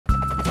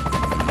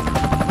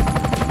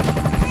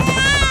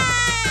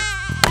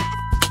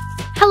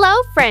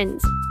Hello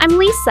friends, I'm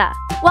Lisa.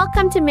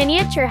 Welcome to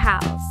Miniature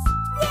House.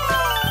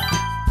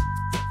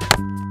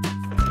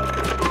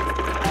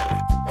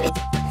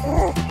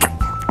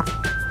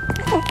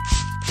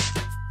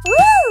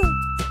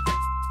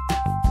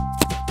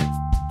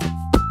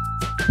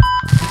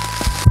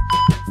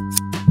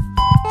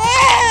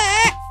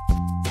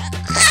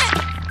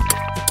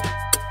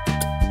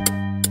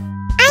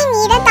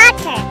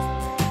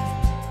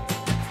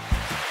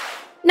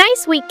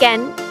 Nice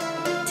weekend.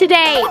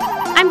 Today,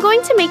 I'm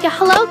going to make a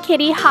Hello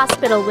Kitty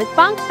hospital with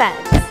bunk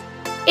beds.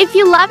 If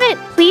you love it,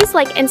 please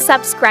like and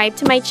subscribe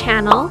to my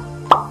channel.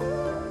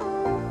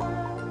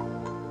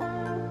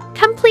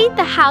 Complete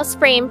the house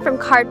frame from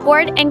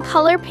cardboard and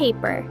color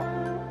paper.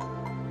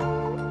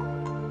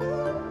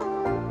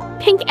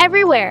 Pink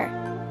everywhere.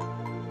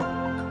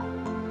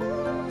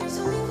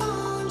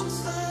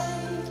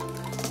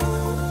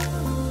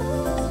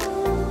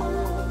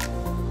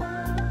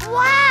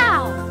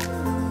 Wow!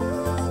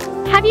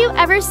 Have you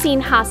ever seen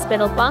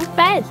hospital bunk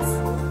beds?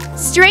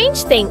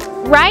 Strange thing,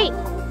 right?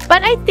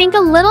 But I think a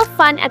little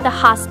fun at the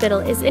hospital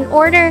is in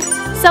order,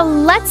 so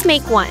let's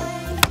make one.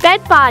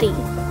 Bed body.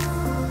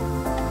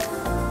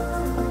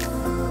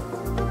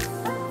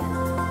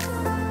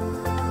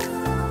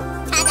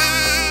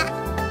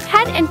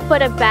 Head and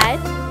foot of bed.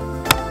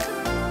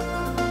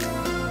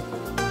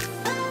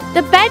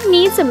 The bed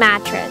needs a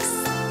mattress.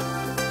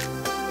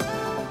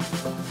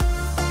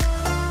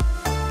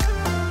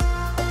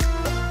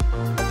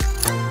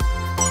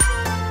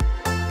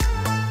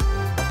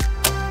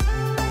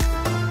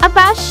 A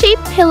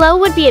bath-shaped pillow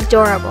would be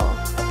adorable.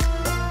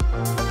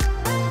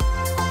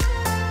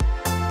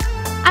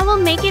 I will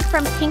make it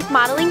from pink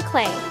modeling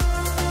clay.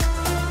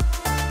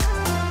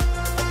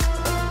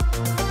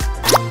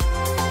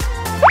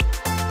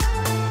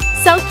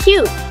 So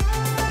cute!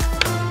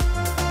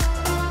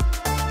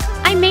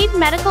 I made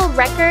medical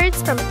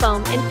records from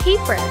foam and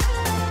paper.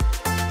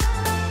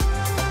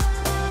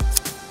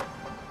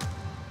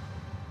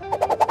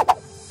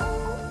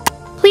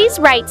 Please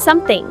write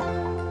something.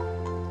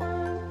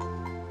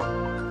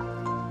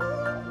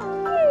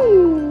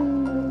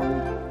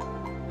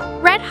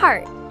 Red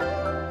heart.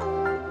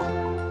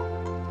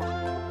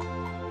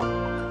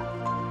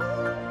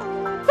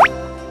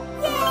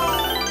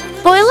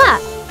 Voila!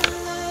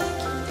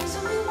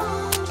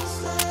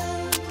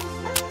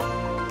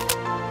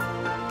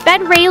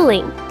 Bed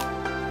railing.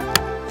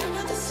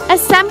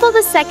 Assemble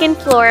the second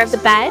floor of the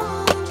bed.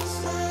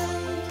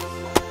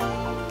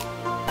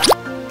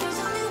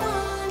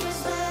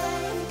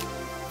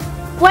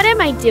 What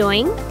am I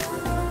doing?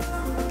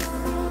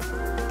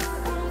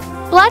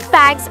 Blood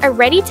bags are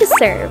ready to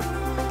serve.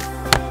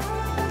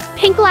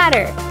 Pink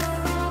ladder.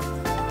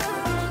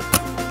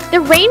 The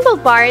rainbow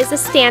bar is a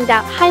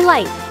standout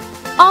highlight.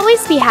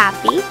 Always be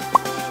happy.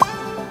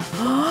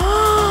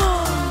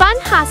 Fun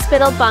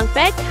hospital bunk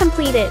bed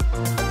completed.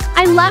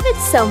 I love it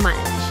so much.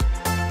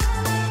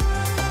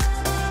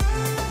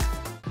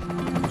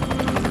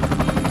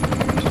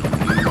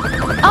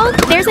 Oh,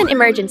 there's an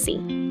emergency.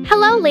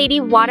 Hello, Lady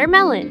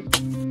Watermelon.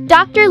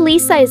 Dr.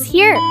 Lisa is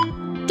here.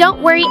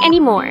 Don't worry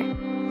anymore.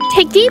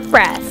 Take deep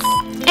breaths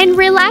and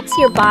relax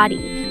your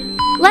body.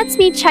 Let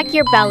me check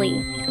your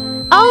belly.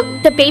 Oh,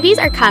 the babies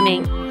are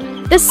coming.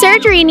 The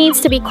surgery needs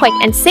to be quick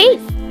and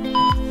safe.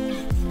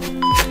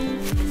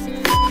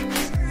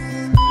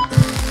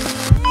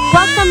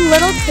 Welcome,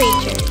 little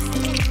creatures.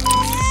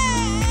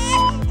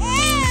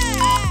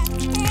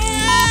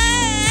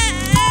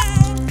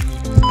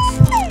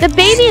 The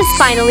baby is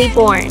finally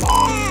born.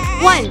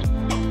 1,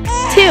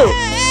 2,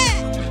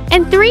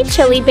 and 3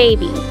 chilly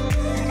baby.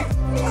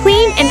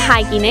 Clean and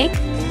hygienic.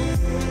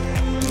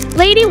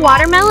 Lady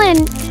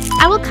Watermelon,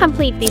 I will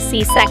complete the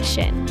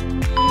C-section.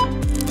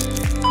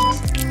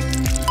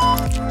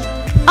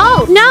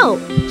 Oh no!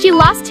 She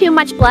lost too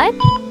much blood?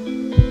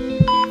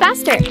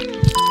 Faster!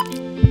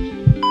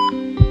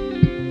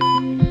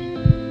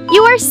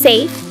 You are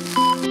safe.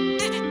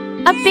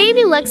 A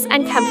baby looks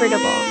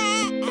uncomfortable.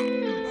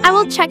 I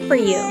will check for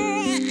you.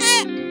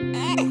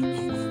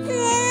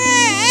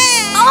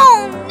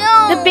 Oh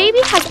no! The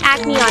baby has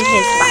acne on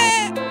his butt.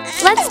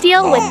 Let's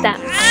deal with them.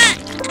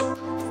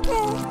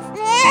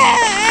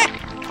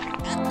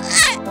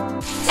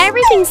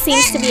 Everything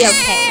seems to be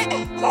okay.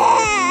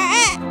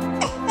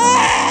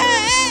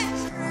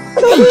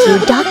 Thank you,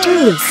 Dr.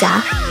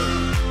 Lisa.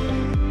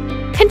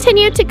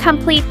 Continue to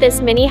complete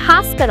this mini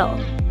hospital.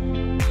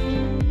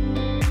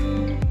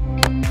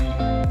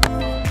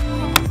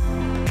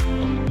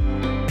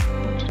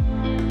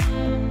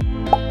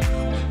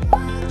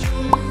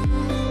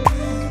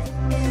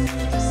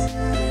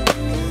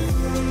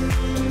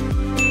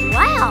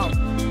 Wow!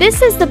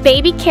 This is the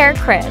baby care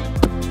crib.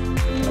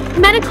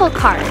 Medical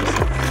card.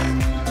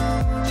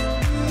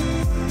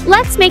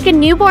 Let's make a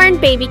newborn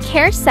baby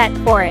care set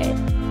for it.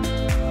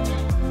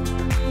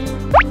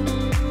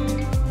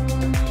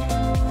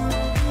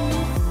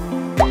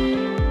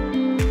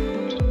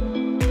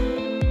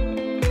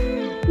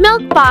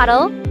 Milk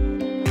bottle.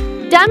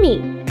 Dummy.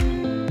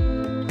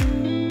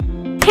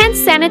 Hand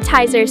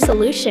sanitizer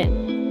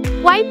solution.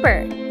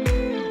 Wiper.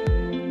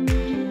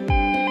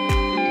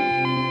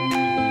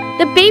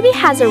 The baby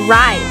has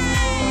arrived.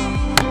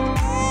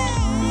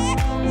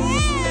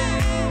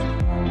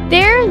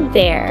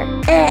 There.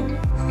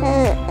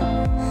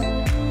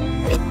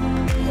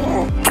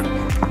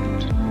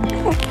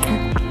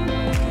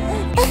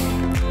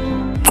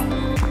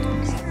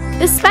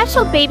 The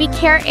special baby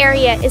care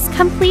area is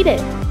completed.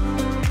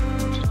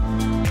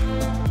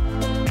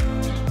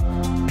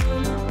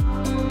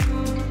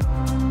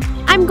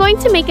 I'm going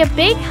to make a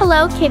big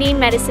Hello Kitty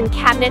medicine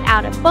cabinet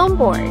out of foam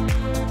board.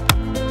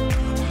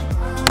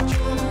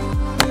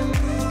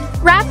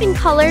 Wrap in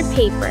colored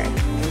paper.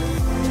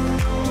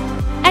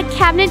 Add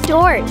cabinet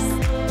doors.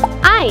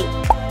 Eye,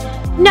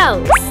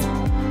 nose,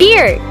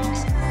 beard.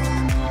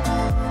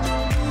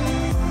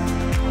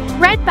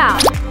 Red bow.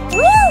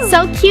 Woo!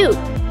 So cute.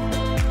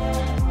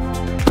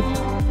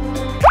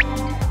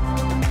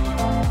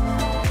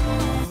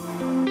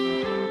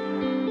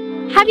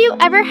 Have you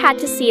ever had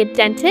to see a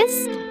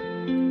dentist?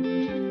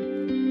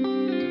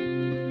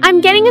 I'm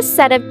getting a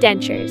set of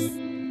dentures.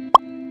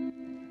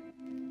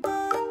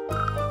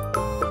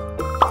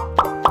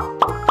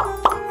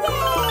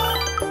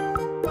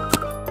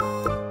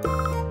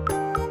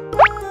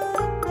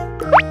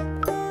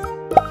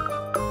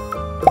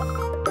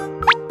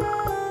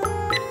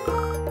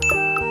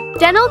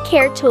 Dental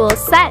care tools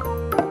set.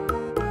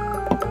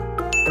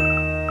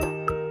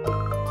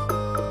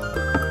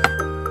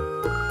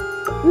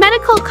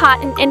 Medical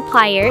cotton and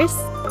pliers.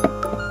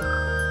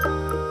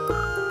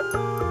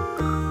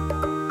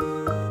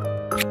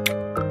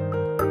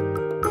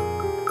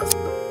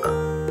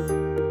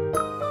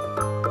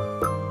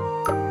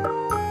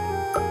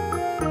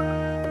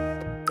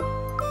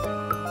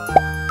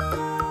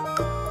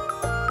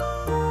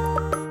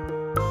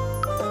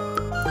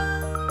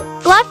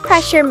 Blood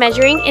pressure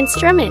measuring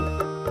instrument.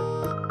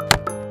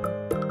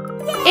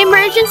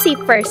 Emergency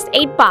first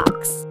aid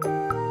box.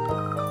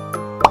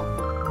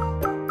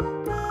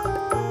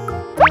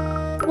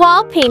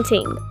 Wall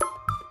painting.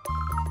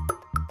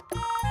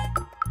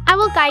 I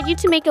will guide you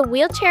to make a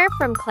wheelchair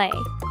from clay.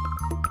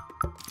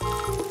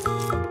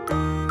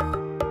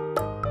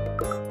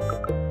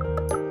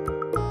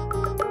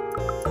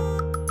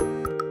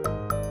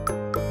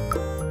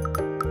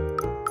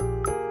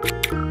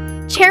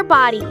 Chair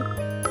body.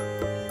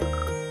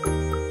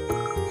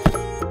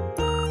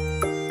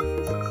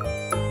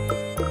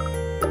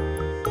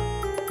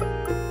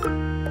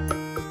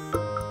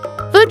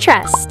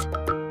 Footrest.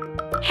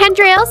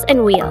 Handrails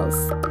and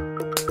wheels.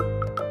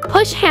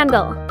 Push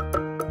handle.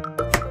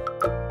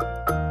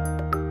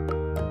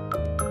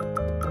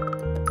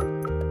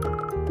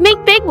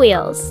 Make big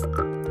wheels.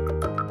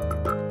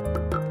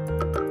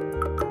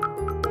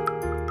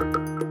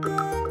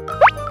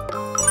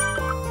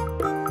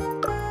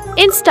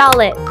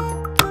 Install it.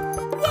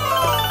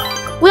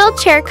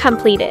 Wheelchair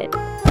completed.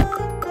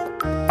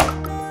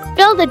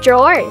 Fill the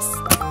drawers.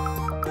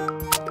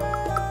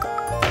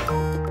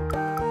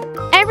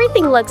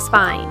 Everything looks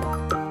fine.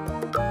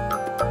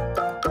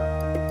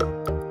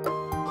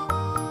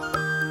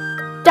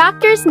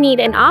 Doctors need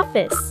an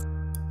office.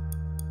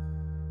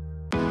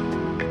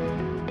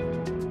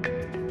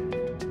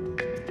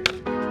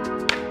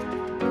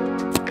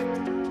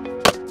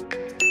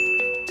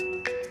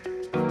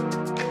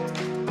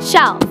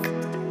 Shelf.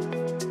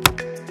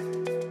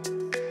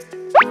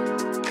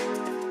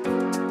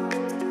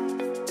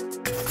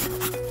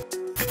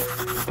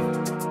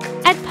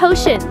 Add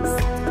potions.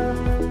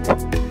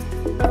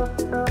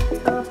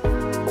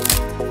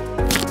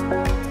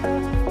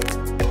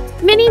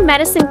 Mini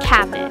medicine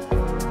cabinet.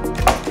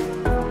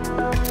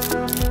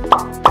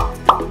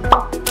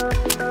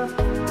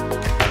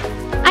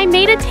 I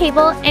made a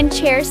table and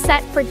chair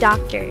set for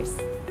doctors.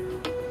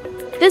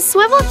 The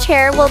swivel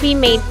chair will be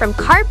made from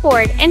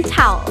cardboard and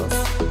towels.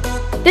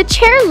 The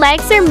chair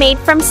legs are made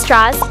from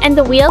straws and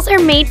the wheels are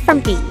made from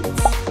beads.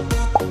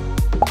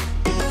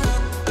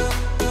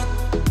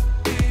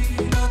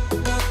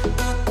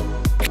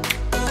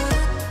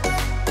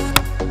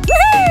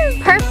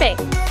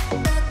 Perfect!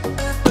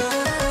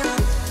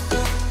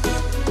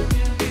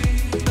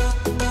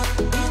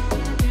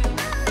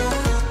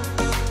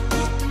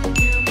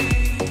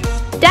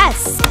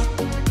 Desk.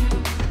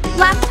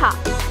 Laptop.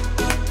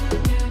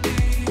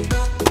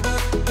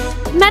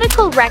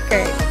 Medical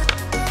record.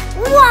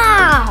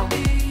 Wow!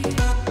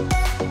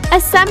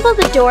 Assemble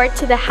the door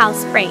to the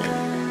house frame.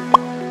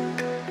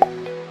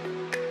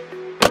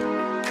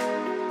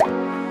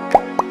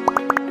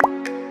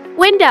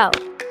 Window.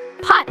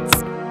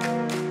 Pots.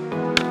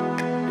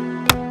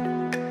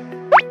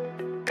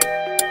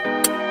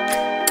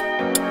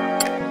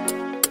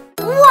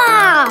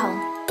 Wow!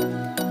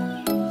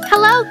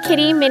 Hello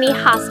Kitty Mini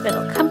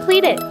Hospital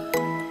completed.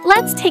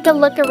 Let's take a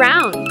look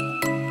around.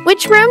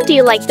 Which room do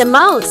you like the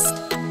most?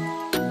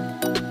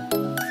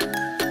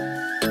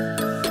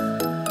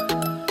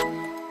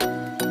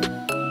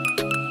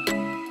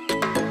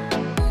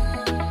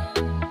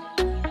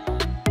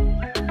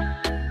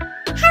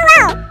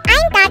 Hello,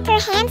 I'm Dr.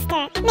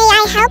 Hamster. May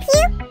I help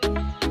you?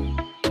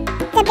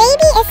 The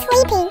baby is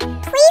sleeping.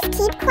 Please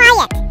keep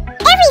quiet.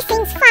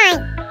 Everything's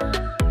fine.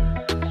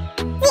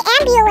 The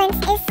ambulance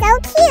is so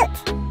cute.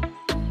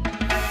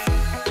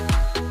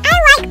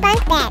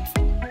 bunk beds.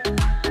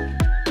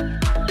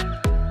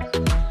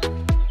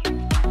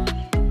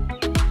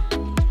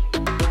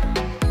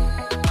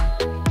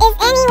 Is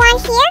anyone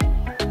here?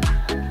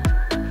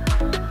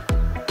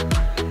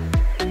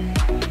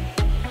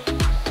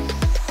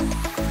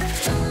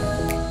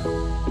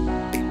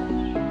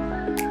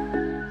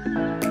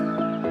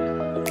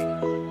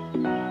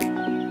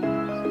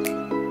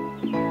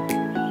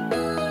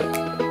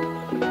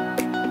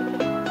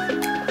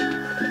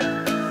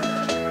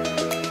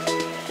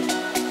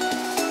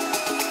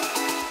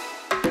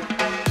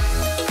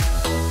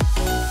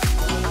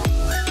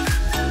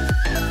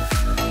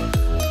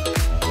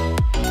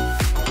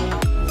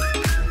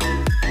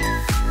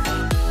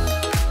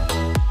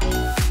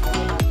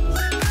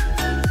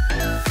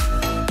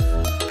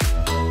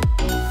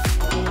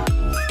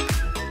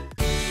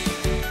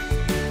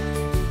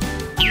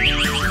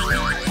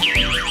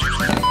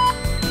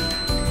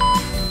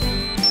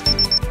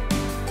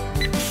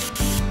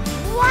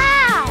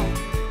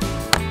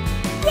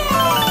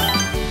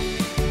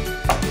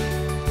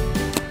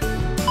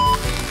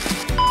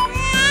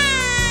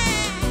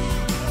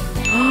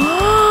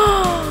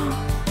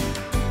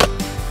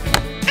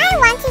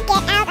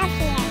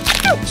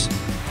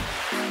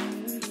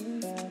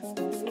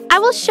 I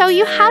will show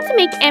you how to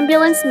make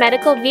ambulance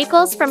medical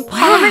vehicles from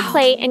polymer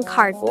clay and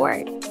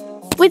cardboard.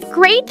 With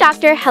great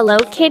Dr. Hello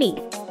Kitty.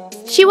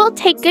 She will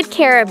take good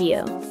care of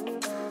you.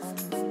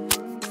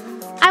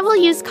 I will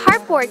use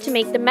cardboard to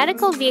make the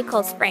medical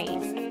vehicle's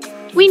frame.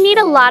 We need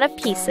a lot of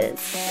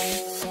pieces.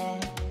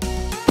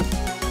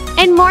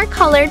 And more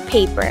colored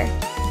paper.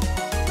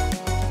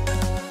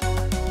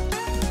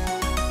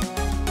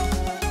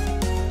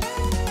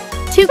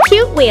 Two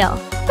cute wheels.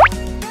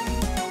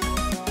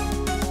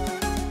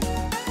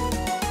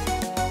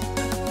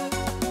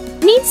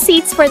 Need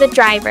seats for the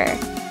driver.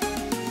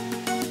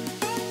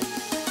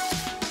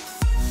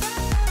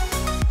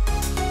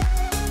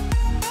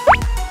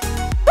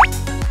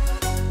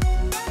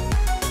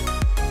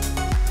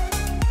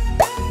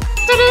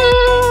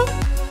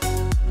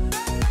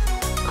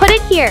 Put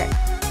it here.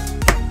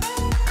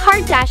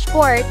 Car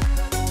dashboard.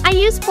 I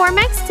use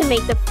Formex to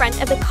make the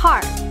front of the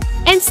car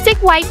and stick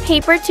white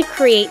paper to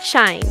create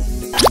shine.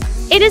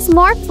 It is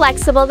more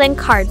flexible than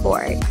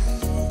cardboard.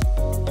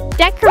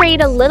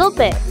 Decorate a little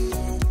bit.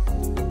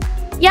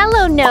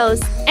 Yellow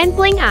nose and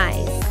bling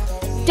eyes.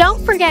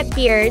 Don't forget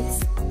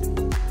beards.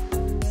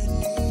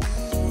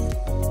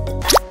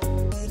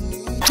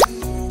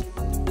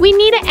 We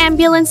need an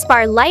ambulance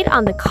bar light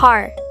on the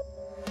car.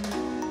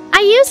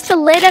 I used the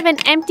lid of an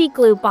empty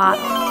glue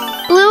bottle,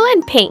 blue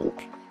and pink.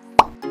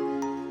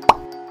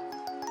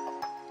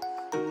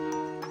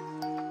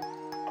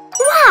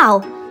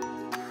 Wow!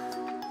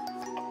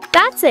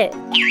 That's it.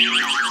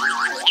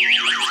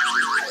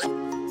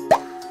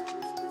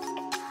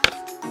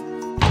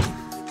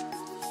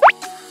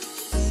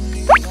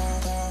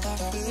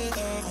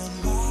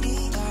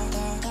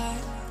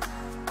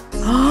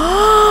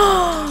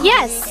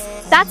 Yes,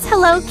 that's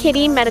Hello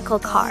Kitty medical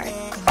card.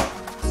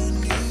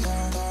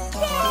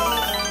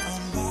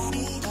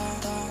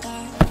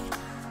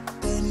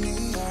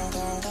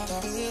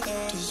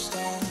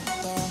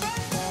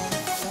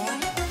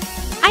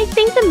 I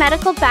think the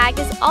medical bag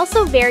is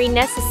also very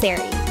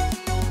necessary.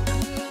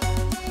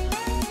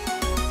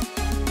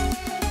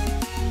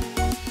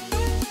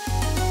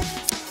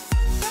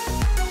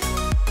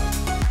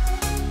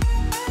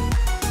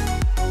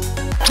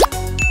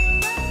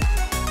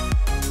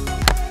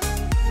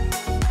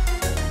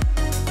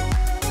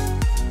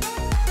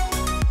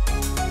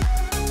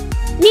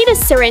 Need a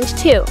syringe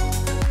too.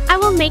 I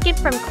will make it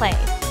from clay.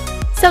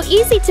 So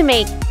easy to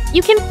make.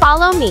 You can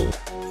follow me.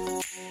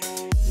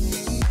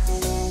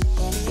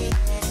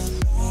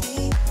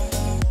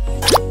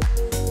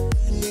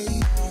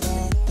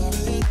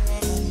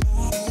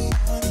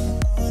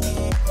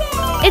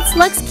 It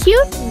looks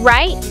cute,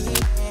 right?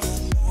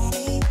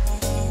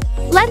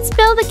 Let's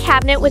build a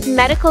cabinet with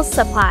medical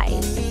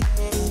supplies.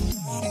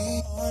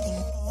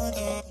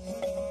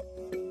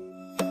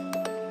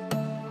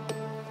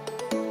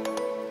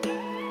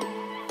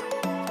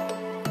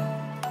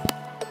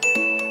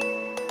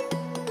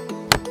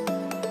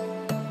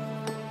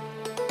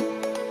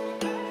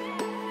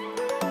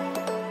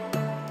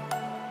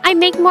 I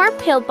make more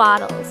pill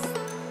bottles.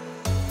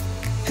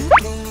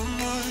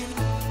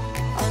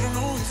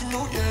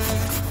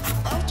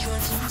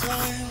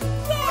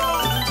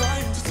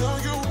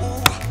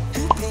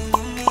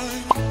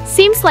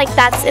 Seems like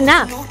that's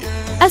enough.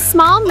 A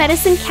small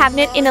medicine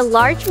cabinet in a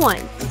large one.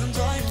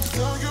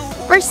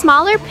 For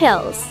smaller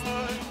pills.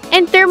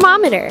 And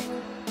thermometer.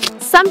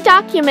 Some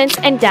documents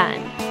and done.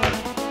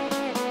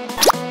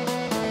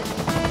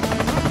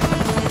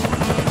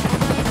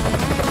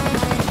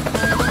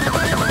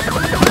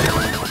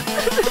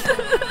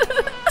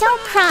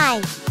 Don't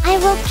cry. I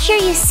will cure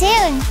you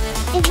soon.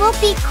 It will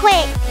be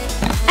quick.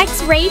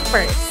 X-ray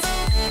first.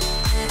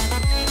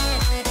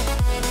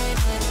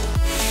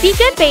 Be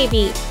good,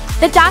 baby.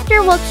 The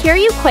doctor will cure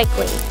you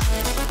quickly.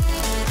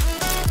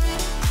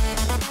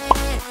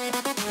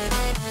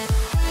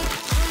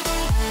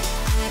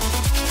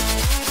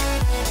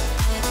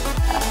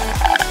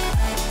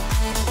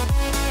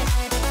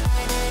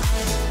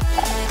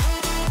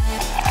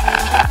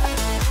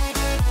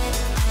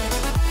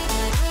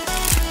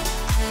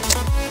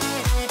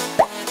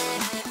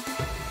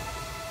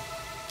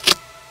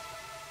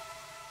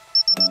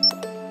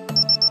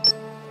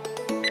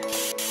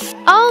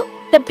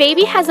 The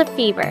baby has a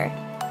fever.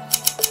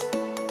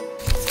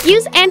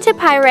 Use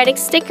antipyretic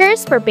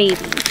stickers for baby.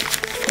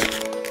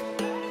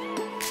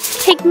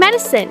 Take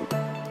medicine.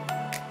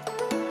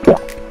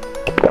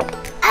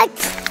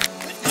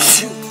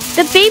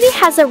 The baby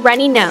has a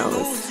runny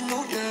nose.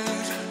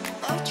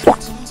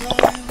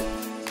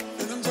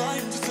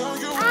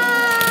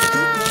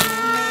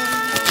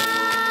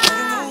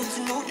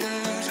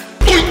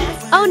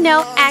 Oh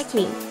no,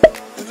 acne.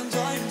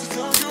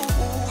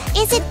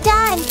 Is it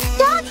done,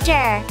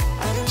 doctor?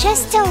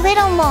 Just a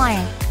little more.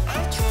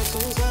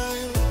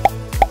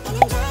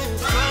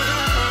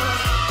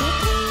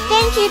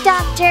 Thank you,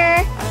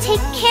 doctor. Take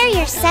care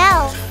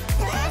yourself.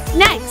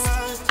 Next,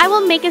 I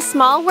will make a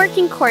small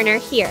working corner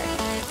here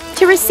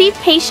to receive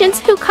patients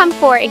who come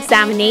for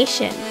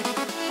examination.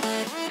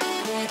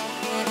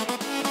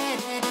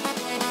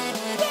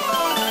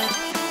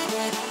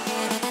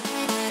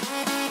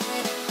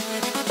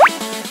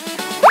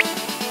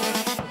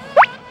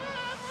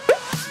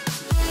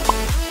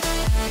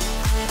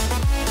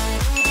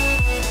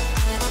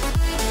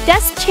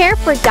 Desk chair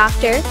for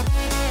doctor.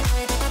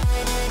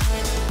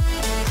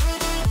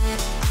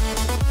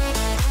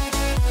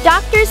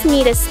 Doctors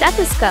need a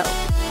stethoscope.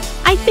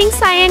 I think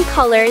cyan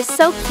color is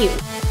so cute.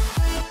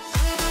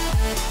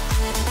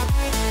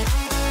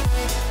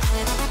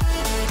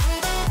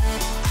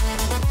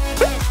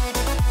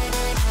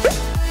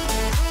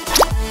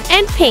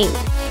 And pink.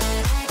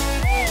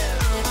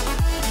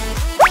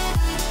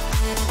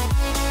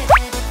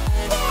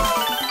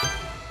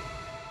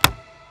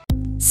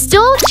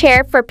 Stool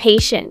chair for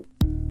patient.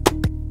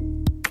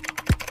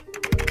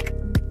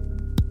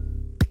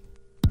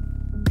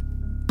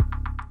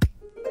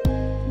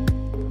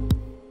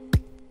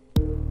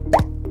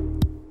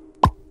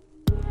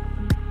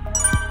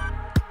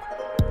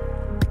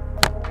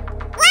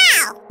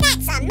 Wow,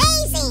 that's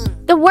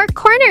amazing! The work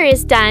corner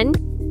is done.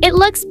 It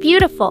looks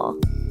beautiful.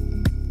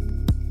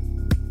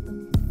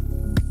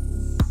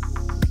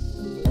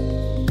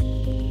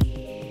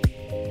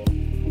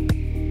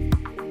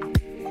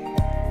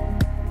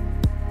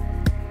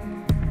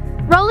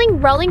 Rolling,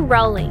 rolling,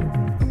 rolling.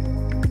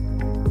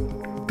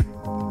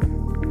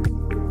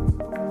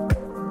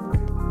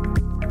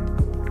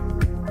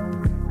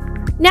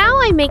 Now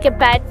I make a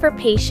bed for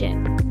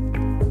patient.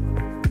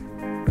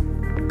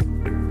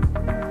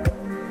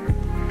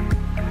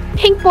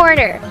 Pink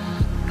border.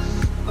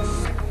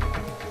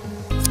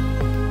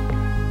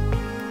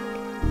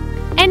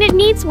 And it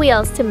needs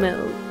wheels to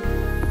move.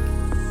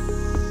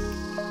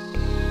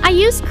 I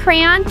use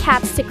crayon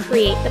caps to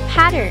create the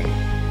pattern.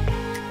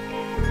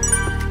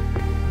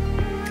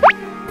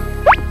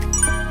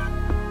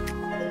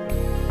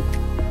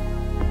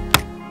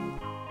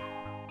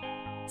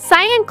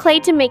 Cyan clay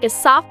to make a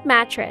soft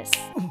mattress.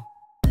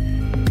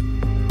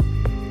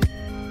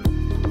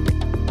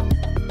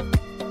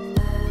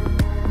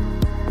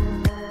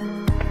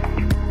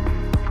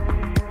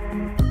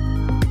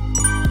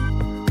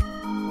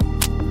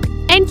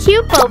 And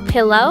cute bow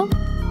pillow.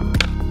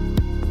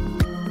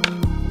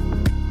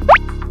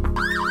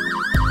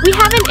 We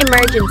have an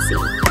emergency.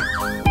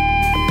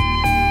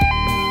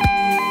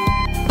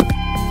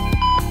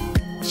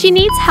 She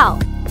needs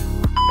help.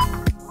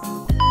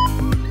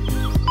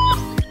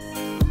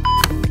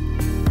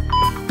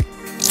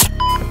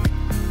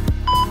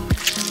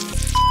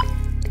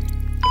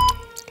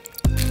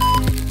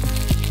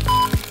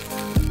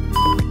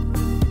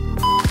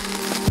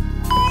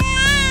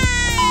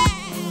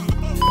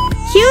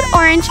 Cute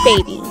orange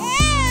baby.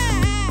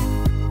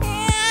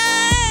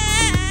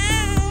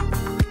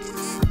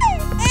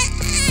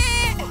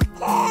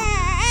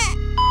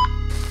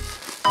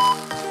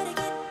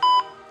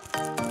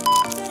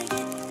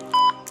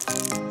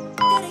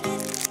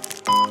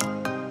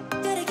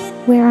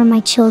 Where are my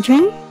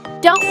children?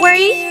 Don't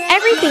worry,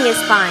 everything is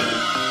fine.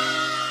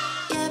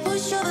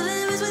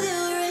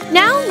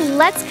 Now,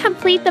 let's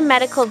complete the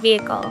medical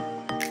vehicle.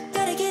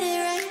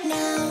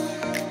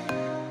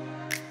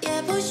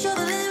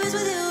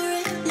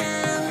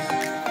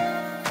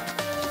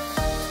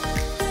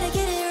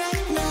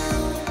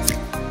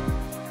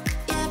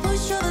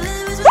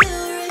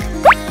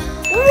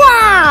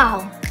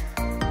 Wow!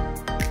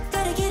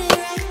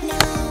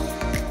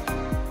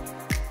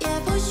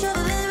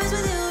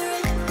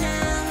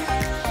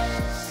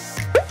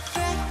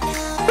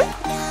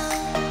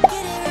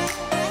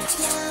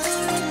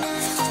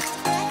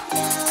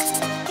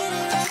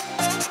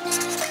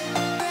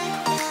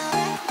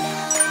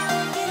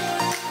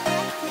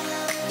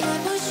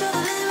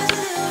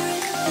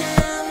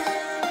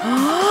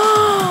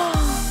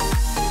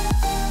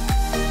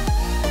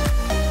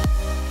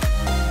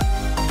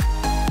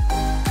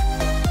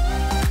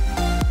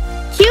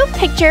 Cute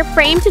picture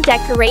frame to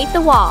decorate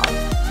the wall.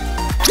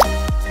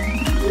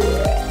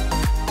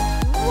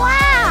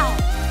 Wow!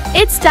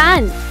 It's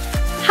done!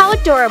 How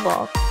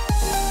adorable!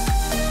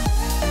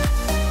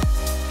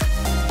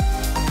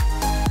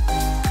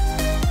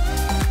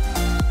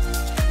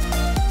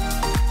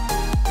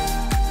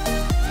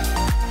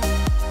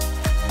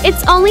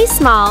 It's only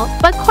small,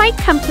 but quite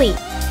complete.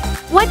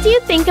 What do you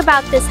think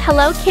about this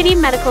Hello Kitty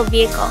medical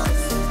vehicles?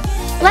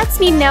 Let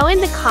me know in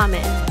the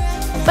comments.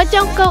 But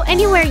don't go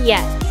anywhere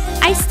yet.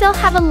 I still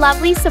have a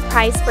lovely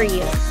surprise for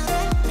you.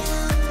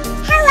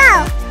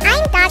 Hello,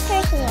 I'm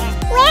Doctor here.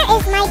 Where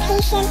is my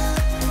patient?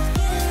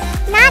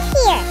 Not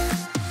here.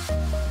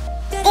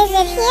 Is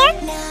it here?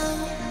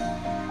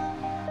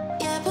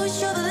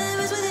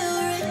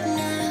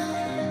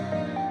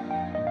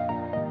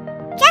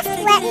 Just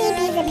let me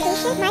be the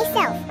patient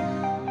myself.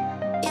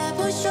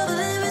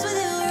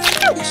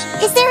 Ouch!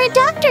 Is there a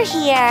doctor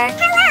here?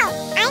 Hello,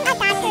 I'm a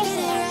doctor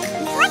here.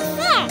 What's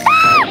there?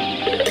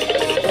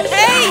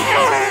 Hey!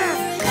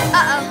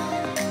 Uh-oh.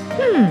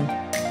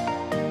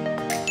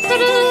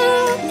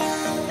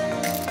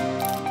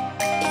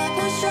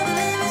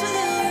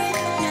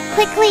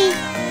 Quickly!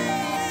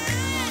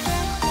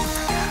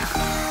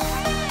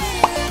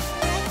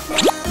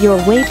 Your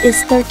weight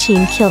is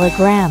 13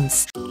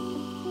 kilograms.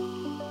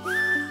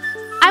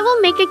 I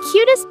will make a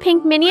cutest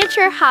pink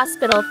miniature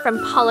hospital from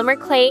polymer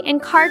clay and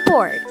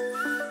cardboard.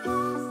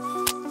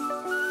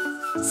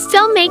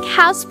 Still make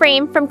house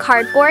frame from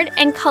cardboard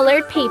and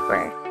colored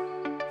paper.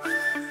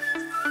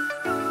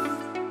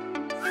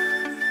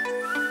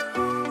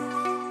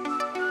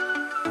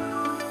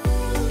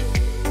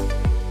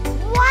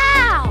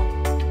 Wow!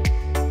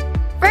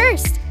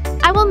 First,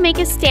 I will make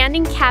a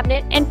standing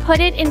cabinet and put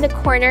it in the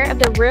corner of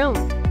the room.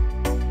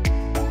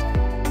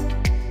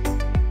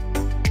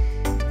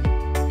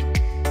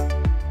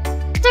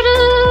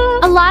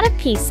 A lot of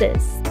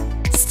pieces.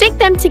 Stick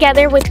them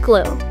together with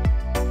glue.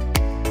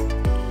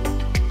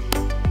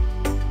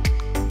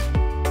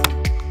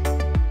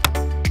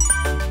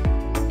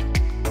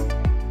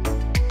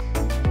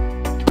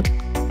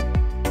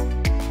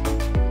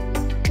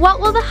 What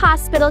will the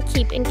hospital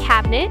keep in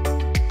cabinet?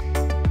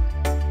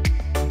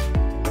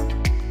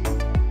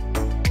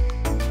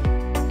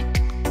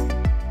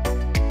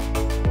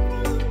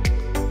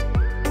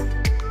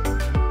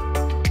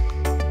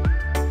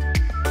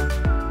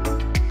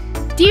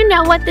 Do you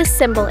know what this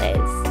symbol is?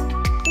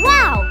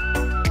 Wow!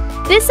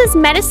 This is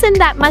medicine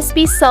that must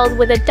be sold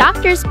with a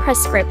doctor's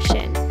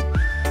prescription.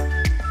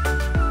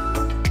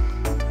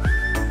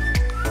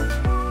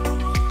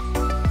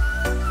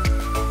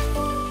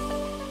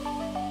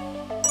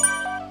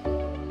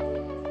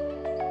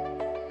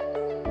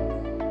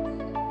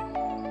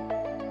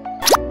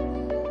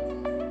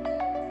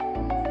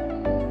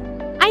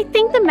 I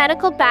think the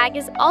medical bag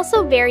is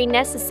also very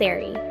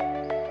necessary.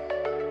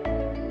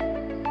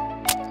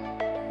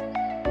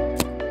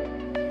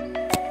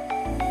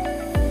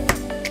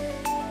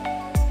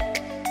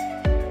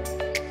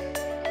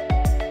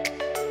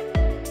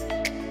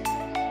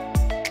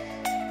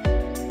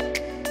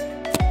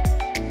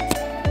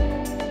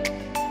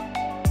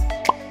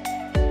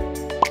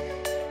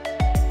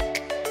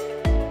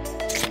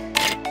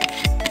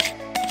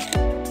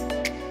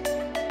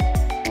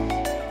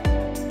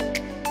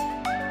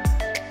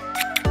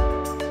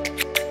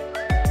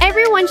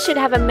 Everyone should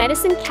have a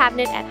medicine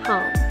cabinet at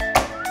home.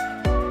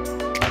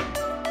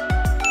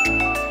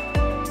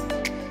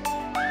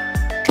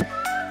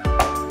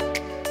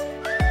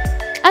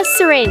 A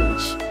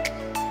syringe,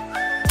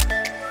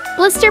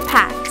 blister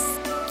packs,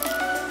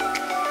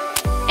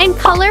 and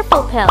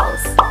colorful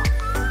pills.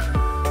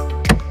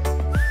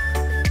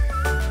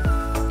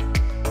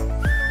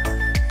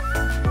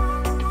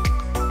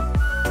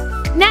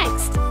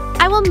 Next,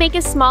 I will make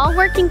a small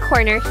working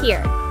corner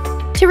here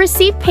to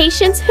receive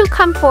patients who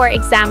come for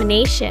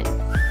examination.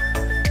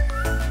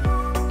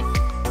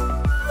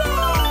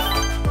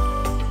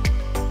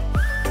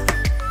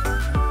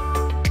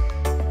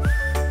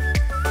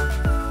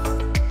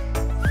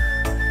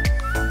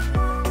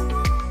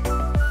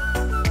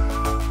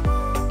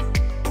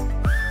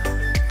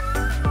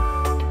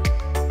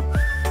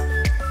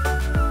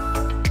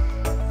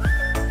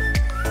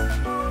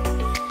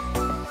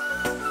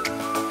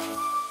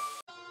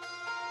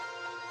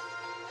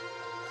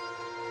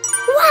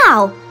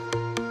 Wow!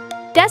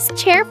 Desk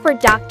chair for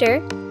doctor.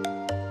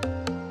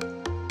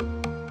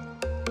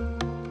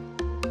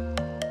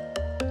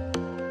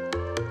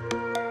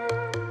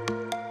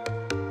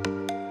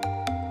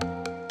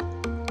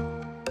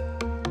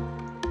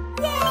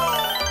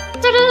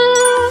 Ta-da!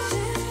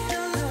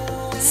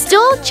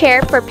 Stool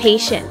chair for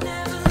patient.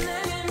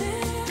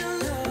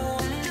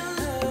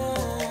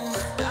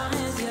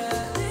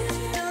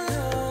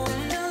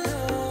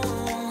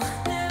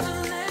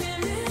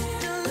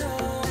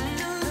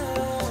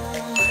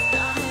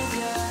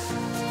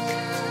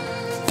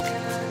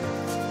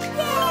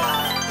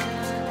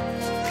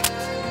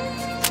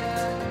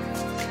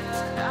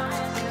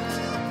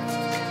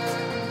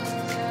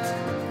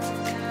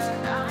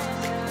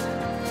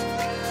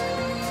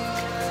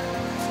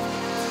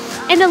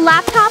 And a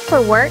laptop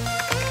for work.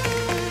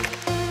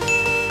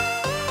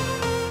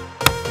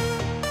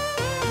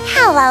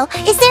 Hello,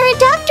 is there a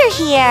doctor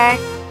here?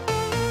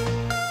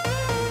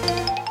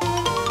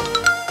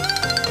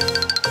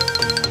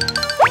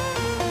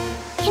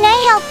 Can I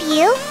help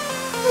you?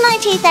 My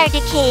teeth are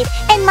decayed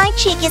and my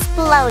cheek is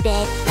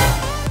bloated.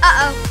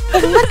 Uh-oh.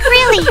 It look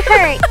really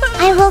hurt.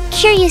 I will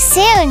cure you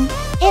soon.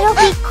 It'll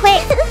be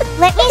quick.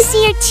 Let me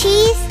see your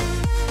teeth.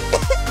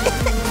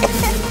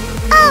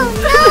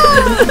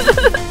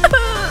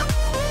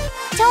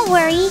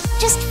 worry,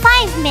 just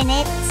 5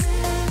 minutes.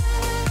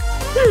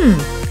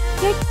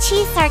 Your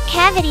teeth are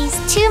cavities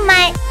too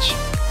much.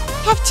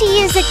 Have to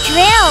use a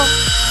drill.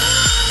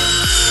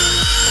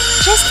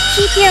 Just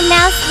keep your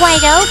mouth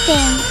wide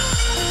open.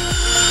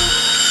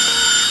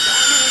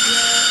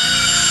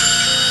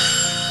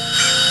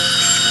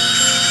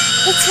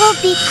 It will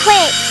be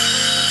quick.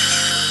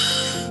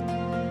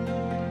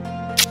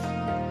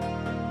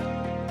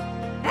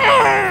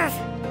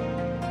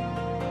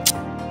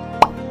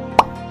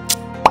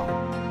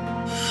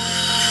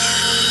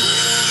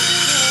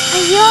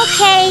 Are you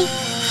okay?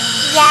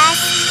 Yes,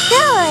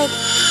 good.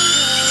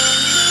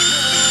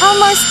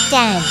 Almost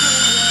done.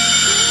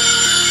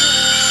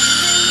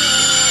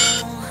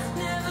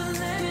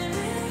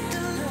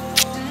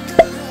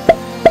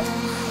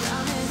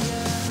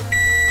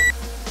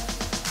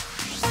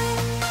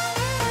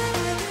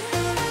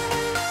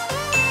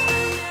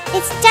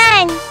 It's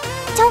done.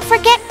 Don't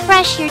forget to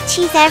brush your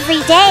teeth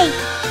every day.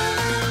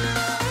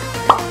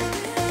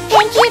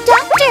 Thank you,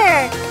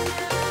 doctor.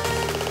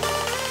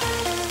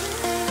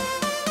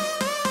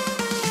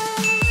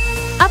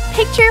 A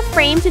picture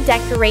frame to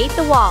decorate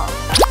the wall.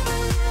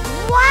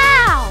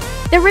 Wow!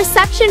 The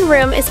reception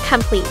room is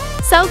complete.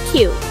 So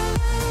cute.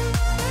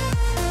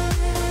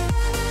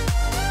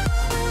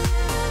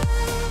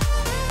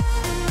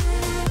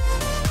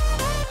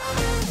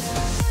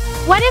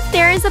 What if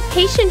there is a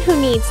patient who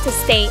needs to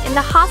stay in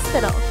the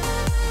hospital?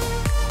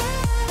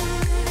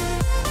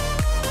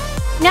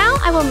 Now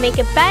I will make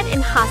a bed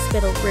in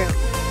hospital room.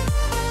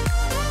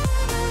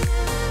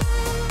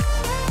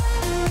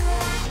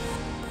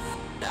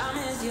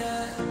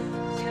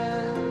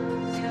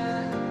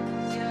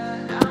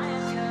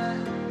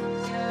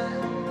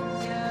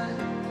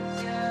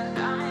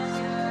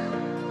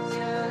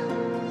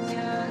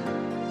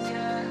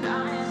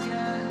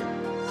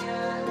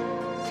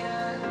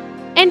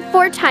 And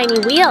 4 tiny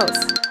wheels.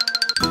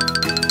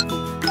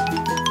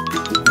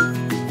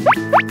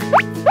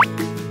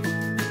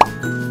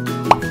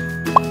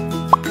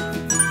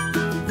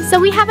 So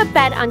we have a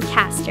bed on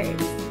casters.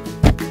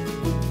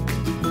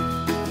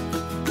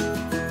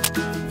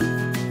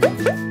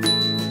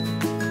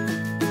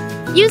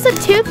 Use a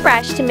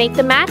toothbrush to make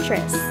the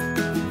mattress.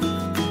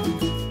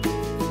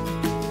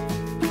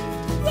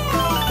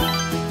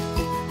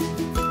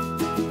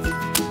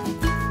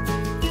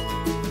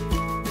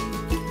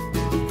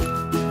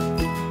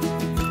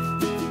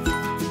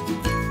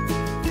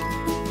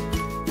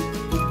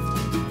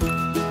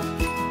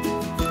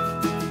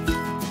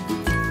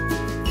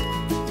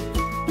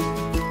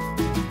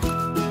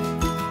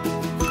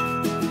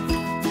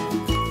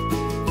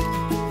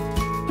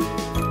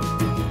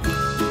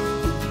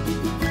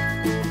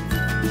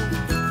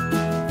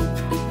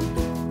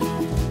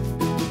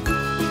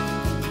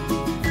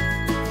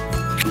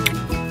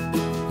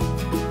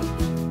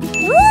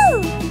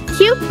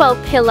 Cute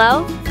bow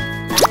pillow.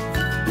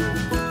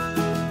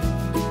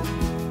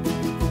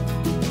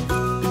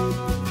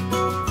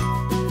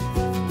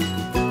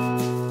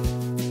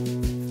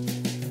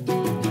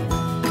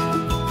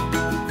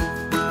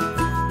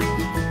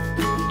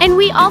 And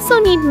we also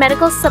need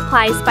medical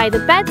supplies by the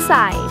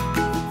bedside.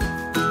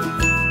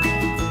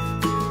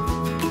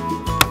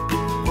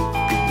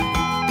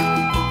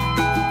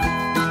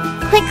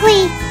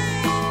 Quickly!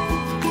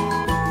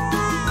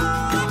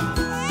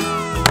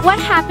 What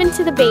happened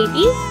to the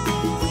baby?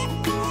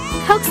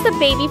 Coax the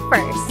baby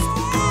first.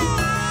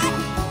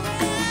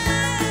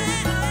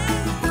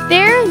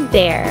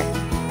 There.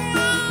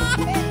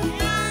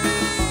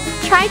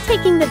 Try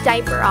taking the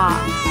diaper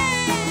off.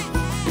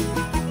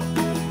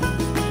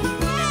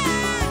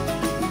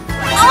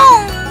 Oh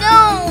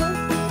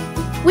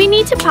no! We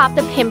need to pop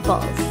the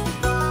pimples.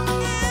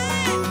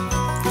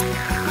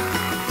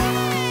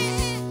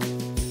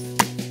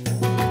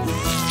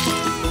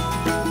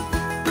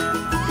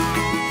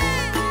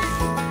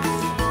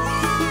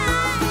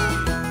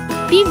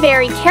 Be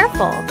very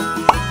careful.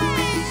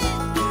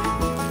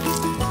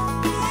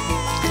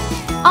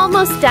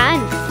 Almost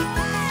done.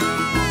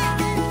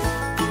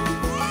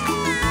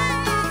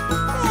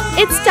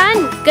 It's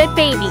done, good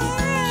baby.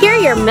 Here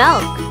your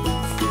milk.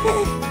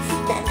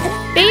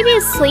 Baby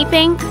is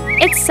sleeping.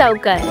 It's so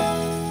good.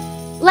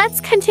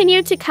 Let's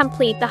continue to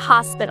complete the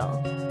hospital.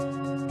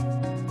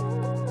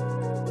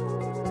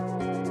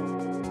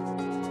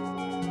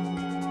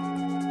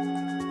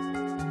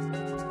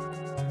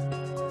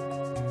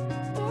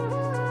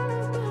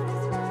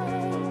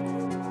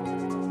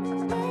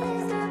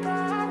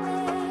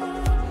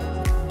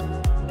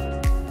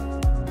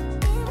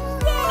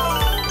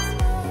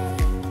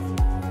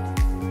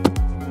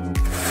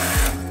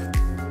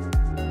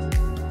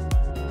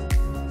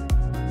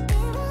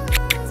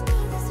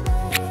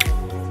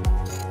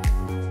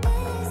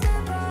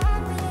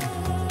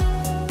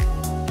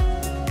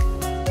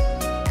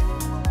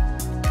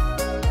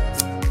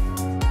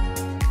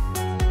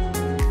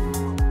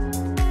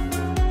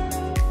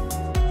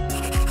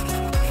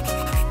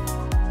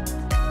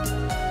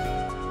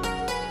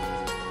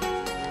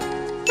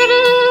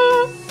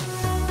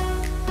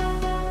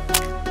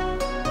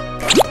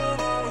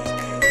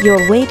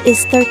 Your weight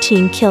is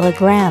 13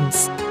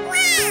 kilograms.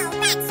 Wow,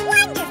 that's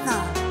wonderful!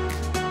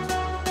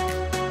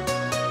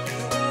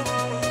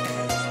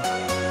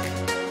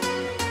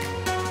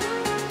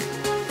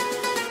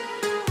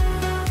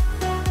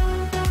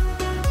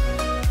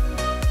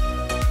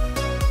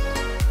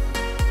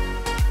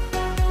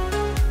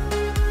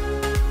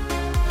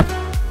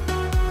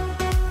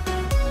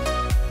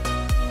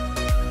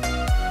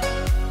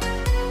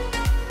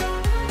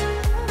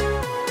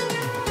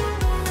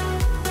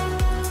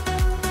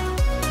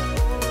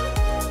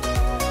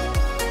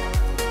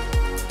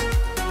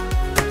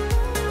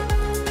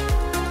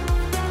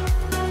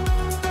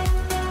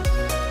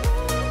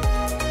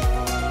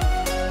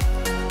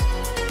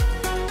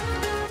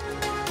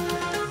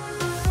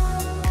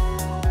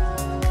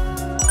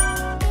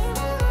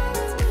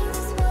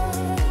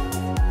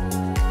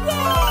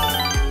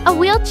 A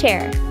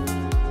wheelchair.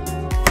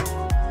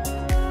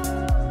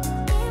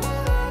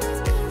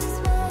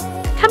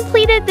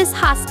 Completed this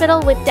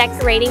hospital with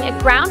decorating a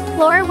ground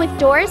floor with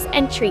doors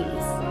and trees.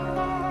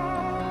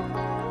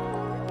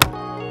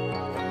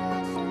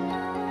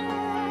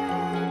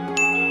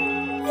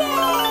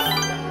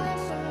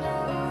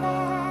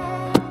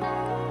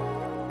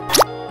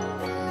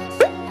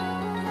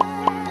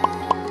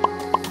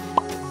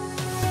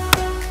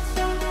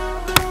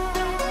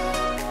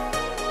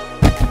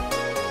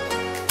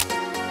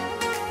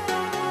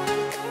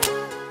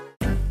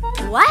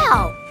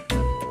 Wow!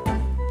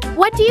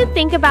 What do you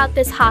think about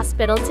this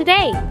hospital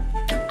today?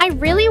 I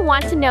really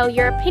want to know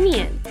your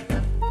opinion.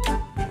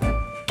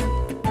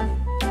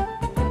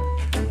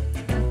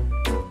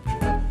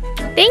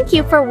 Thank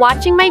you for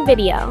watching my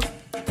video.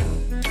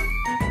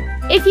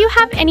 If you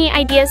have any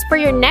ideas for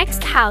your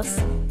next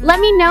house, let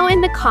me know in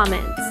the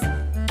comments.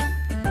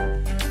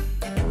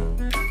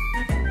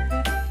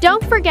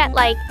 Don't forget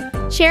like,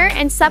 share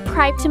and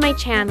subscribe to my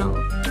channel.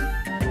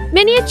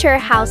 Miniature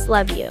House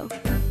love you.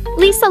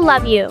 Lisa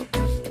love you.